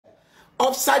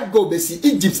offside goal besi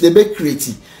Egypt they be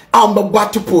create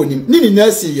ambabatu ponim nini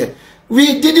nasi ye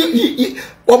we didn't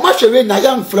o mashere na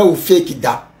yam flow fake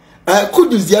that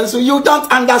Kudus there so you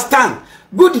don't understand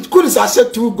Kudus has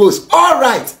said 2 goals all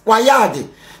right wayade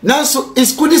now so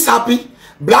is Kudus happy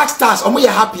Black Stars omo ye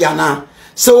happy ana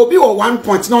so obi o 1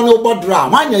 point no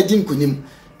bodra wan ya din kunim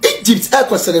Egypt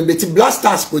echo celebrate Black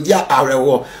Stars ko dia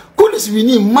arewo Kudus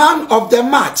winning man of the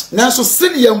match now so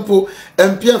siliampo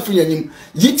empia fuyanim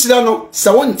yitira no se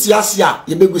wonti ase a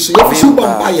ye beguso ye fusu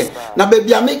bompaye na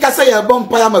baby ameka say ye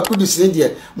bompaye ma Kudus ne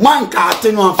de manka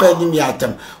ate no afa ni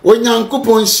atam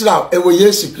onyankopon shira ewo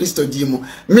Yesu Kristo di mu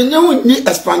menye ni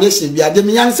explanation bi ade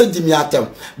me yan se di mi atam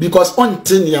because on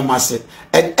tin ye mase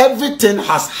and everything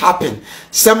has happened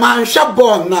se man hwe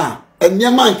ball na enye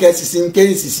man ka sisi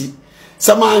nken sisi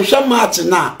Samansha match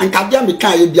na ankadia me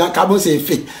kan ye bia nka say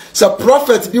fake so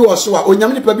prophet bi was so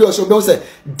onyam nipa bi was so say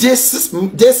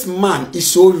this man is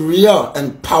so real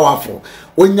and powerful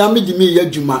onyam di me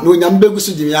yadwuma na onyam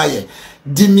begusu di me aye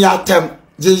di me atem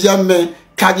jejame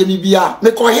kade bibia me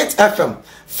ko hit FM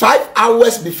 5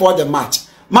 hours before the match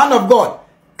man of God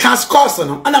can score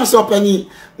no and I'm so penny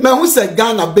me who say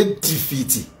Ghana be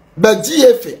defeat but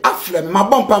GFA afre me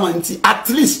mabompa manti at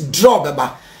least draw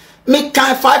beba me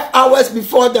kind 5 hours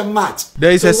before the match.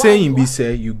 There is a saying be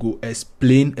say you go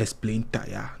explain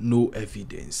tire, no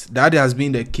evidence. That has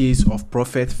been the case of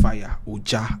Prophet Fire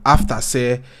Ogya after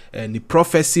say the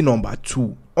prophecy number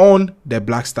 2 on the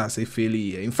Black Stars a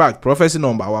failure. In fact, prophecy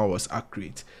number 1 was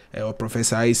accurate.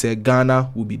 Professor I said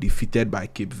Ghana will be defeated by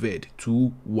Cape Verde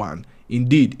 2-1.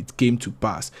 Indeed, it came to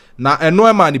pass. Now, I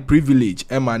know the privilege,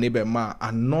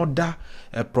 another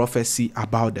prophecy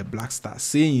about the Black Stars,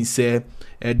 saying, say,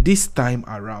 this time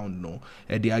around, no,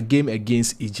 their game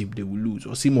against Egypt, they will lose.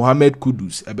 Or see, Mohammed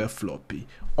Kudus, floppy.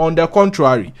 On the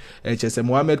contrary,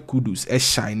 Mohammed Kudus,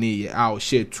 shiny,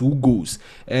 share 2 goals.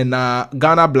 And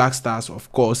Ghana Black Stars,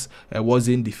 of course,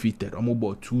 wasn't defeated,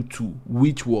 about 2-2,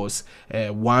 which was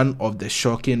one of the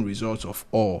shocking results of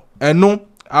all. And no,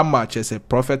 much as a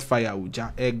Prophet Fire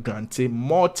Ogya granted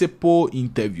multiple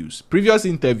interviews. Previous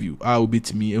interview will be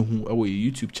to me who our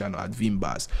YouTube channel at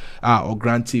Vimbas or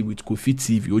granted with Kofi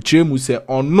TV. Ochemu say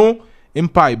on no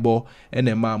Empire and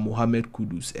a man Mohammed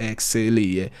Kudus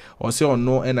excel or say on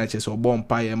no NHS or bomb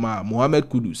Empire Mohammed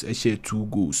Kudus share 2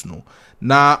 goals no.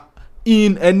 Now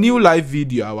in a new live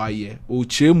video our year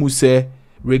Ochemu say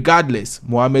regardless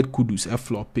Mohammed Kudus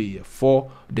floppy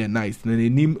for the night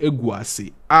nim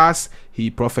eguase as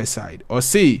he prophesied or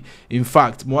say in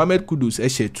fact Mohammed Kudus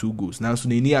shared 2 goals now so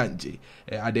ni anje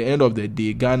at the end of the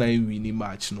day Ghana winning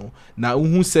match no na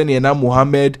unhu sene na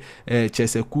Mohammed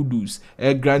Kudus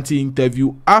granted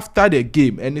interview after the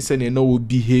game any sene no will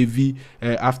behave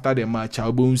after the match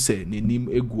album say nim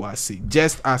eguase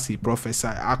just as he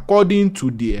prophesied according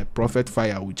to the Prophet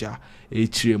Fire Ogya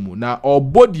Echiremu. Now, our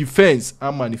both defense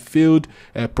and failed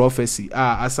prophecy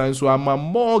asan so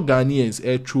more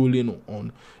Ghanaians trolling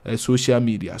on social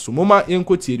media. So, mama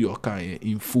enko your kind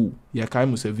in full. Ya kai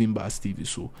mu se Vimbas TV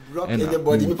so.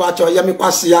 Anybody me pacho ya me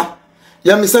kwasia.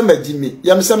 Ya me se medimi.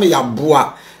 Ya me se me ya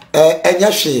boa. Enye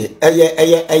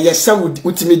hwe eye se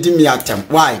utimi di mi atem.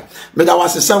 Why? Me da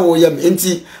wase se wo yam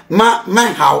enti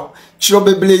man how chiro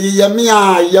beble ye me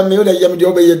ya me de yam de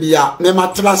obeye bia me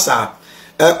matrasa.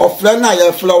 Offline na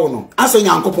ye flow no asa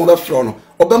nyankopon be flow no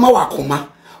obema wakoma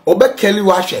obekeli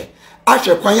wahwe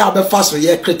ahwe kwan ya be fa so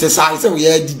ye criticize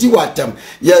ye didi watem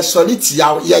ye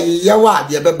solitia ye wa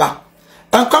de beba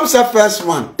and come say first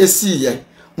one esi ye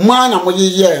man am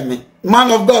ye me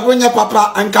man of God wonya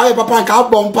papa anka papa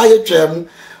anka bompa ye twam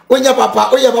wonya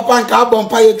papa oye papa anka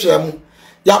bompa ye twam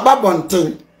ya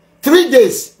babonten 3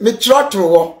 days me trotro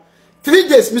wo 3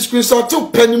 days me screenshot to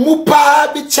penimu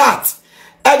pa bi chat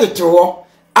editor wo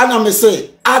and I say,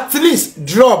 at least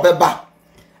draw beba.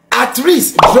 At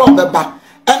least draw beba.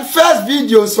 And first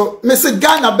video, so me say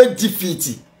Ghana be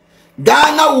defeated.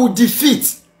 Ghana will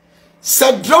defeat.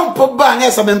 Say drum po ba na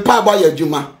sa mempa ba ya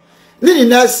juma. Nini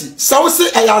nasi. So say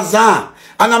ayazan.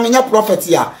 And I mean your prophet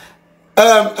ya.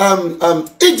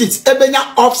 Egypt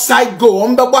ebenya offside goal.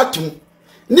 Ombe batum.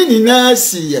 Nini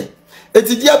nasi ye.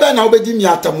 Eti dia be na obedi mi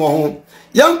atamo ho.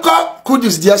 Yanko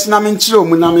Kudus dia na menchiro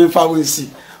mu na memfa wonsi.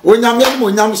 Onyame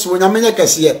mo nyam so onyame nya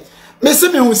kese me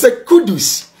se me hu se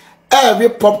Kudus every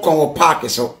popcorn or park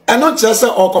so e no kire se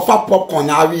okofa popcorn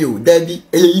na awi o da bi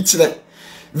e yi kire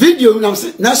video nam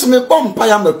se na so me bompa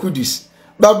ya ma Kudus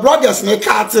but brothers me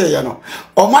kate ye no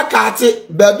o ma kate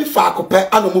ba bi fa akopɛ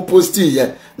ano mo post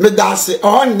ye me da se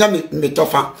o nya me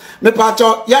tofa me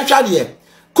pacho ya hwa de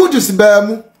Kudus ba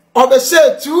mu o be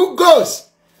say 2 goals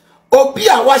obi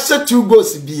a wa say 2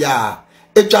 goals bia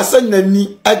etwa se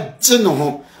nani agye no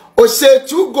ho or say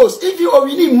 2 goals. If you are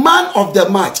really man of the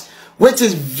match, which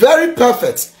is very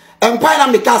perfect. And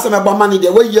Pina Mikasa money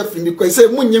the way you feel because say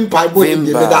Munim Paibo in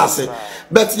the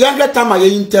but younger time I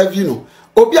interview no.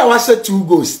 Obia was 2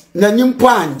 goals. Nanim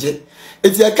Panje.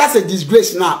 It's a case of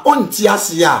disgrace now. On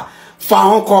Tiasia,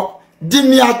 Faonko,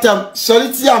 Dimiatem,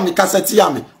 Solitia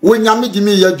Mikasatiame, Winyami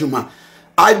Dimi Yajuma.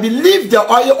 I believe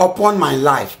the oil upon my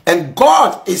life, and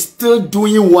God is still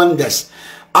doing wonders.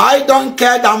 I don't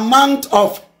care the amount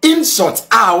of insults.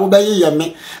 Obey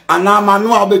me, and I'm a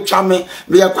no obey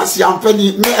me a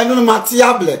quasiampeni, me and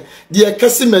matiable, the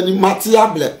Casimani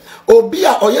matiable.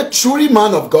 Obia or ye truly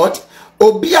man of God,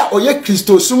 Obia or ye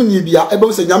Christos Sunibia,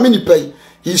 able to Yamini pay.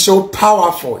 He's so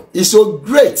powerful, he's so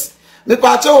great. Me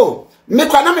pato, me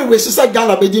kwanami we say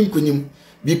Ghana bedim kunim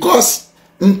because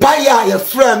Mpaya ye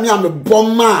friend me am a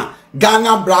bomber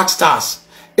Ghana Black Stars.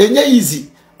 Enye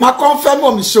easy. Ma confirm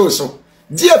on me show so.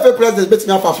 DFA president bet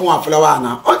me afa phone flower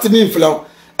na. Ontimi flow.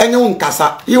 Enye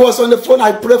unkasa. He was on the phone.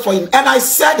 I pray for him and I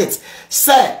said it.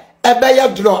 Say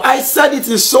ebeye draw. I said it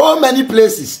in so many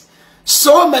places.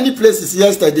 So many places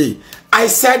yesterday. I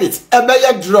said it.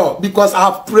 Ebeye draw because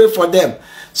I have prayed for them.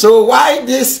 So why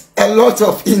this a lot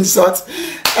of insults?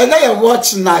 And then I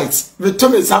watch nights. We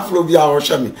told me Safrobia or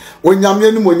Shami. When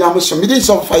Yamenu Monyamus, me did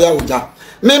some fire with that.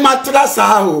 Me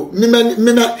matrasaho, me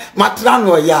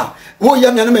matrano ya. Wo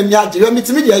Yamenu Yaji, you meet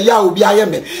me, ya will be I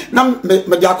am. Nam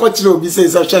me Diacocho be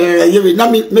says, na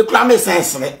me crame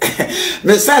sense.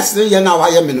 Me sense, you know, I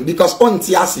am because on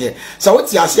Tiasia. So what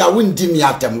Tiasia wouldn't dim me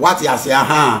at them. What Tiasia,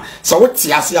 ha. So what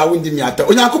Tiasia wouldn't dim me at them.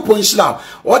 Onyaku Ponchla,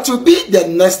 what will be the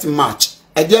next match?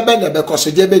 Grandpa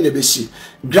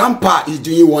is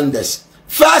doing wonders.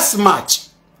 First match,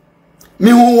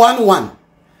 me who 1-1.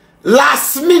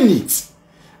 Last minute,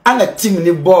 and a team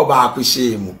ni ball back with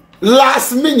shame.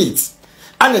 Last minute,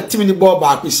 and a team ni ball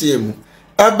back with shame.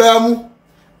 Ebemu,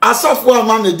 as of one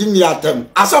man me dim yatem,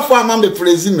 as of one man me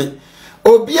praise me.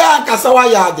 Obia kasawa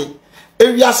yade.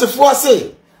 If you as a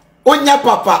say, Onya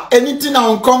papa, anything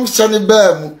on comes shani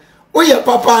bemu. Oya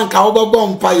papa and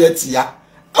kaoba payetia.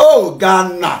 Oh,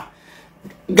 Ghana.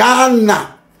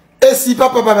 Ghana. Esi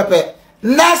papa.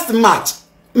 Next match,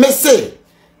 me say,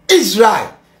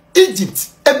 Israel, Egypt,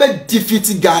 ebe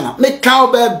defeat Ghana. Me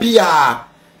kaobe biya.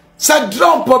 Sa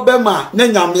drum pobema,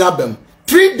 nenyam yabem.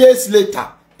 3 days later,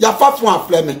 ya fafu an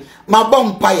fleme. Ma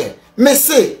bom paye. Me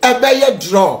say, ebe ye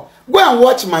draw. Go and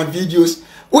watch my videos.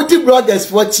 Uti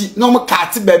bloggers watch no more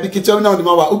cat baby kitchen now the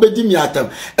mawa ubedi mi atem.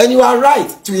 And you are right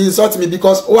to insult me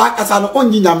because wa asano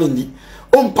onyi nyamindi.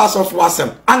 Pass off wasem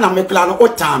ana meklano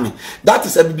otame that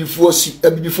is a before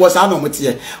sa no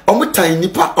motie omutan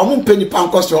nipa omumpe nipa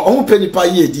nkoso omumpe nipa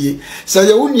yedie se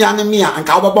ye wunia ne me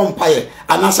anka obebom paye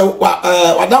anase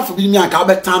wadafo bi mi anka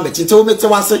obetan be tinte wo mete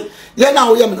wase ye na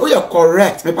wo ye me wo ye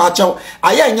correct me pa chaw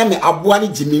aye nya me aboa ne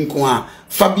jimi nko a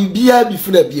fa bibia bi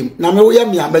fura biem na me wo ye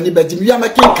me amani ba jimi ya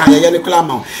makin kan ye ne kula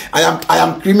ma I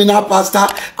am criminal pastor.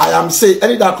 I am say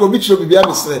any that ko bi chiro bibia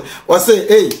me say wo say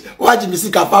hey waji mi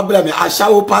sika fa bra me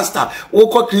ashawo pastor wo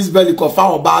ko Chris Belly ko fa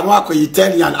oba no akọ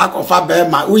Italian akofa be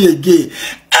ma wo ye gay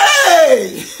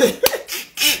hey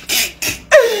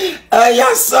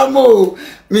ya samo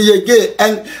me ye gay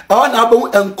and on abu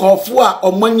enkofu a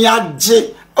omani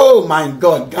age. Oh my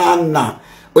God, Ghana.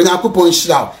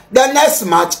 The next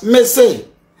match, me say,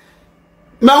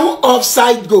 me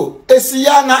offside go.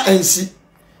 Esiyana ensi.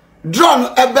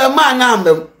 Draw ebe man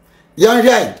ambem. Yan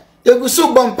right. You go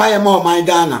so bumpire ma my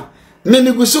Ghana.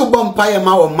 Me go so bumpire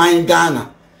ma my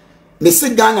Ghana. Me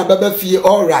say Ghana bebe feel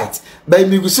all right. But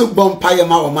me go so bumpire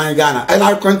ma my Ghana. And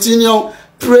I continue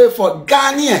pray for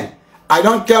Ghanaian. I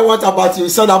don't care what about you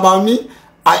said about me.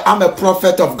 I am a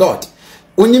prophet of God.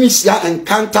 Unimisia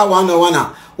encounter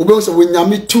 101. Ube so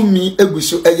wenyame to me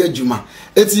eguso eye djuma.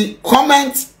 Eti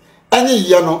comment any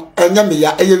yano enyame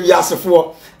ya eye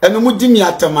wiasefo. Eno mu di mi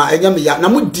atama enyame ya na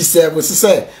mu deserve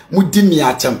say mu di mi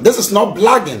atam. This is not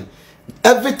blagging.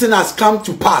 Everything has come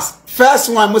to pass. First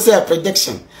one must say a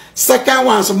prediction. Second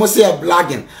one so must say a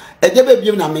blagging. Edebe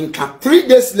bi na menka. 3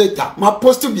 days later, my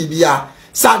post to bibia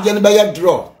Sadia be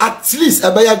draw. At least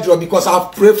a bear draw because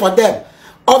I've prayed for them.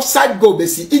 Offside goal,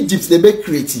 basi Egypt they be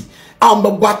creative. I'm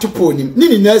about to pony him.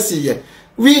 Nini nurse here.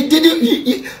 We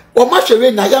didn't. Or much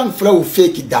away na young flow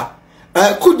fake that.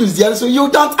 Kudus there, so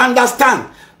you don't understand.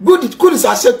 Kudus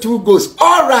has said 2 goals.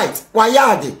 All right, why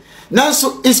are they? Now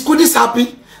so is Kudus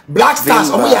happy? Black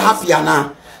Stars, we are happy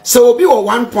now. So we were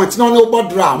 1 point. No but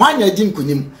draw. Why you didn't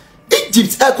kunim?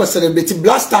 Egypt echo celebrate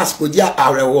Black Stars Kodia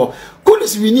Arewo.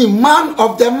 Kudus winning man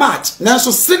of the match.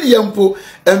 Nanso Siliampo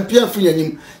MPN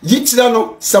Fuyanim.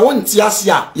 Yitirano, Sawon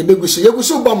Tiasia,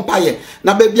 Yebegusu Bompaye.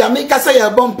 Na baby, I make us say a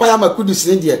Bompire Makudus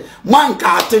India. Man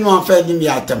Kateno and Fed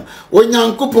Miatem. When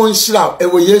young coupon shroud,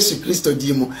 Ewo Yesu Christo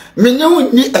Dimo.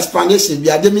 Menu need explanation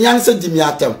via the Mianse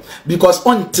Dimiatem. Because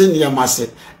on 10 year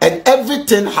massive. And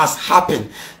everything has happened.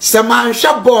 Saman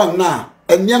Shabon now.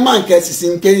 And your man cases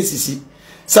in cases.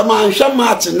 Saman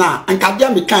Shamat now. And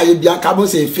Kadiami can be a carbon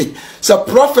say fake. So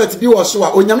prophet be also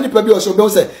or Yamini Pabi also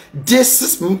say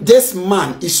this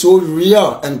man is so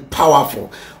real and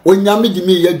powerful. When Yami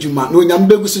Dimi Yajuma, no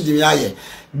Yambegusu Dimiaye,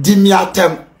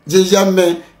 Dimiatem,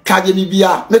 Jejame,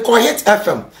 Kadimibia, make or hit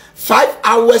FM 5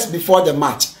 hours before the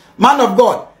match. Man of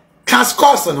God, can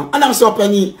score no, and I'm so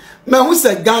penny. Man who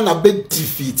said Ghana big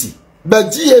defeated. But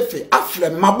GFA, after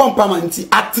my bumper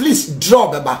at least draw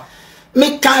baba.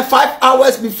 Make kind 5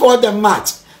 hours before the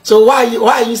match. So why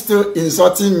are you still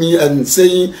insulting me and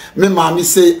saying me mommy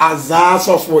say azar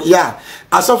suffer? Yeah,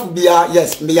 asofu bia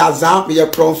yes, me azar, me a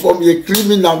prom me a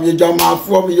criminal, me a jama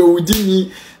for me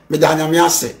within me danya me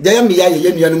ase. There me ya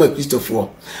ye no Christopher.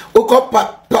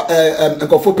 Okopa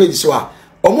nkofo page so a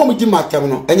omo mu di matem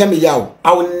no enya me yawo.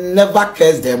 I will never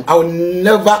curse them. I will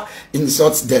never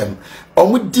insult them.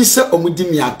 Omu di se omu di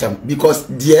miatem because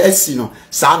the no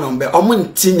sa number omu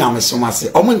nti nyame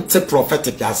somase omu nti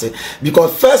prophetic ase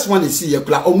because first one is here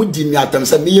kula omu di miatem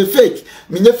say me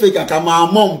fake aka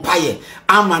ma mom paye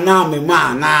ama na me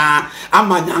ma na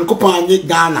ama nyankopon anyi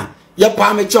Ghana ye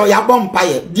pa me cho ya bom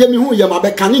paye die mi hu ye ma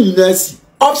be kan ni na si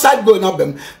offside goal na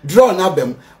bem draw na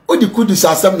bem odi Kudus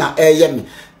asem na eye me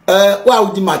wa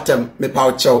odi matem me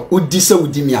pa cho odi se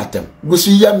odi miatem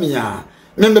gusu ye me a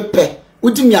me pe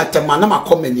udi mi atema na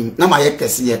makomanim na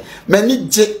mayekese ye mani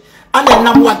je ana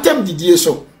na watem didie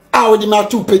so a odi ma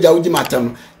tu page odi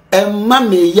matem emma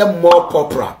me ye more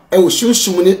popular e wo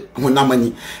sunsun ni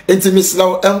honamani enti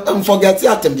misla forget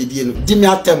atem didie no di mi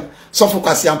atem sofu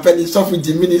kwasi ampani sofu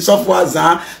dimini sofu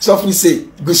azan sofu se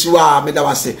gusuwa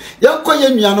medawase yanko ye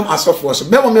nuanom asofu so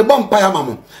me me bom pa ya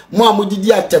mamo mo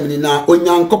amudidi atem ni na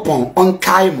onyankopon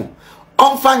onkai mo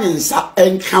onfanyensa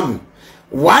enkam.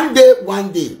 One day,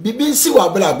 bibi si wa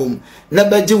blabum na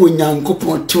beji wo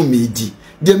nyankopon tumidi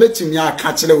de metumi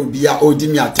aka kire obi a odi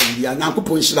mi atambia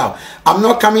nyankopon shira. I'm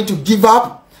not coming to give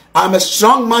up. I'm a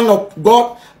strong man of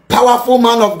God, powerful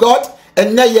man of God,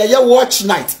 and na ye watch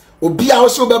night obi a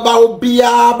also beba obi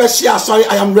a be share sorry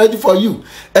I am ready for you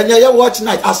and ye watch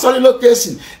night a sorry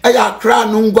location e ya kra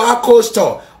nungwa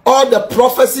coastal. All the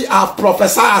prophecy I've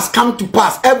prophesied has come to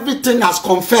pass. Everything has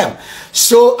confirmed.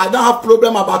 So I don't have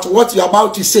problem about what you're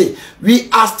about to say. We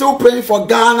are still praying for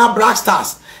Ghana Black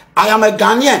Stars. I am a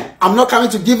Ghanaian. I'm not coming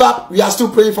to give up. We are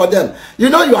still praying for them. You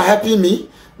know you are helping me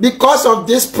because of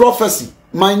this prophecy.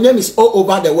 My name is all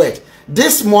over the world.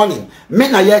 This morning, me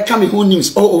na ye coming who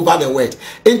news all over the world.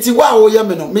 Enti wa o ye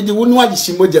me no, me di wonu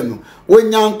adishimodem no. Wo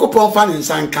nyankopon fa ne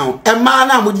nsan kan. E ma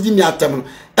na modidi mi atem no.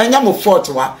 Enya mo fort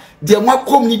wa. De mo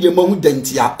kom ni de mo hu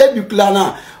dantia. Ebikula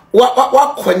na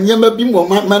wa kwanyema bi mo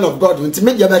man of God. Nti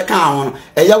me de be kan ho no.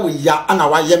 Eya wo ya ana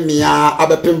wa ye me a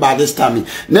abepem ba this time.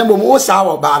 Na mo wo sa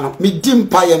wo ba no. Me di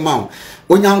mpa ye ma.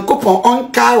 Onyankopon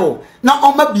onkai wo na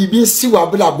oma bibi nsi wa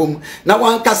blabom na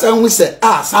wankasa hu se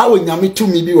sa onyame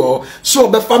tumi bi wo so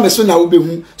obefa me so na wo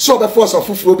behu so obefa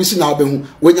osofoforo bi so na wo behu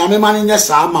onyame ma ne nye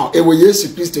sa ma e wo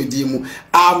Yesu Christo di mu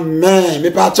amen me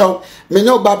pa cho me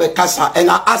no ba be kasa and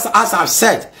as I've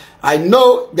said I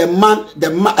know the man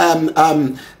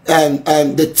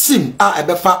and the team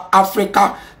ebefa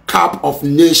Africa Cup of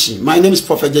Nation. My name is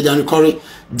Prophet Jedian Kore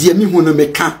die mi hu no me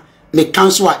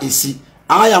kan so a esi.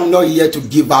 I am not here to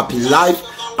give up in life.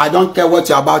 I don't care what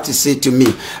you're about to say to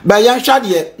me. But yansha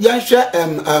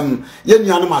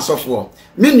nuanom asofo.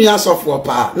 Me nua asofo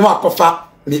pa na wakofa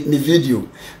me video.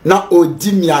 Na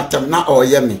odi mi atam na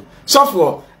oye me.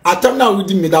 Sofo atam na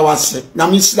odi mi da wase. Na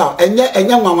me sida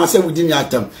enye nwanwa se odi mi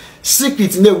atam.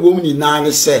 Secret na ewom ni na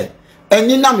ne se.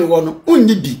 Eni na me wo no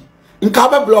unni bi. Nka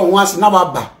ba blo ho ase na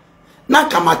baba. Na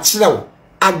kama kirewo.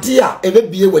 Adia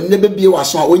ebebie we nebebie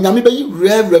waso a onyame be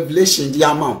revelation di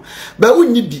amount ba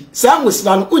unni bi sa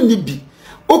musla no unni bi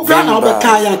opra na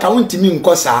obeka ya nka untimi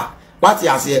nkosa what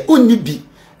you say unni bi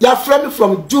ya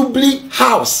from Jubilee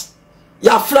House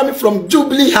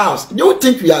do you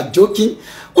think we are joking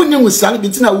unni musla bi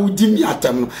tina udi mi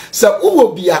atam no sa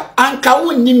uwo bia anka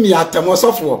unni mi atam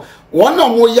osofo wono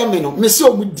mo ye me no me se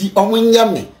omudi omo nya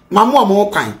me mamo omo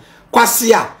kwan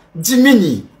kwase a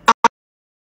jimini.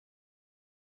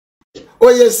 Oh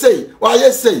yes say, why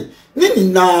yes say,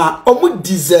 nini na omu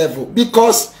deserve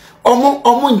because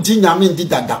omo ndi nyame ndi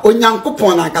dada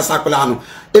onyankopon na nkasakula no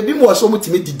ebi mo so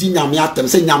mutimi didi nyame atem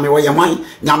se nyame wo ye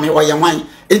wan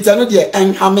etano de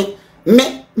enhame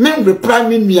me reply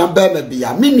me nua ba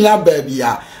bia me nua ba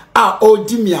bia a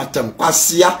odi mi atem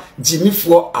kwasia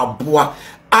jimifo aboa.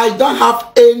 I don't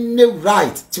have any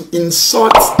right to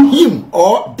insult him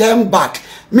or them back.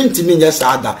 Minti mi yes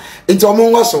ada. Into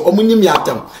omo so omuni mi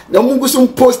atem. Na omo so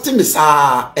post mi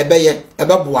sa ebeye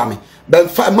ebeboa me. Ben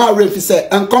ma refi say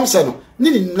enkom se no.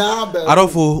 Nini na be.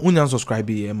 Arofo unyan subscribe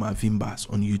here ma Vimbas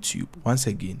on YouTube. Once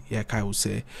again, here Kai will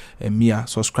say Mia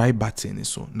subscribe button is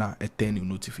so now a turn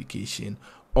notification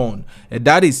on.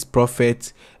 That is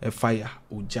Prophet Fire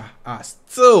Ogya.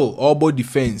 Still all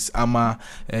defense ama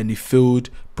and failed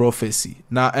prophecy.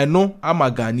 Now I know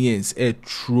ama Ghanaians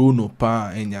true no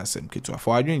pa enyasem ketua.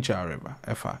 For adwin cha river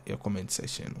efa your comment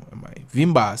section my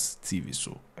Vimbas TV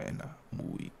so and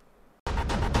movie.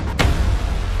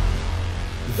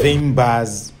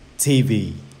 Vimbas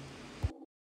TV.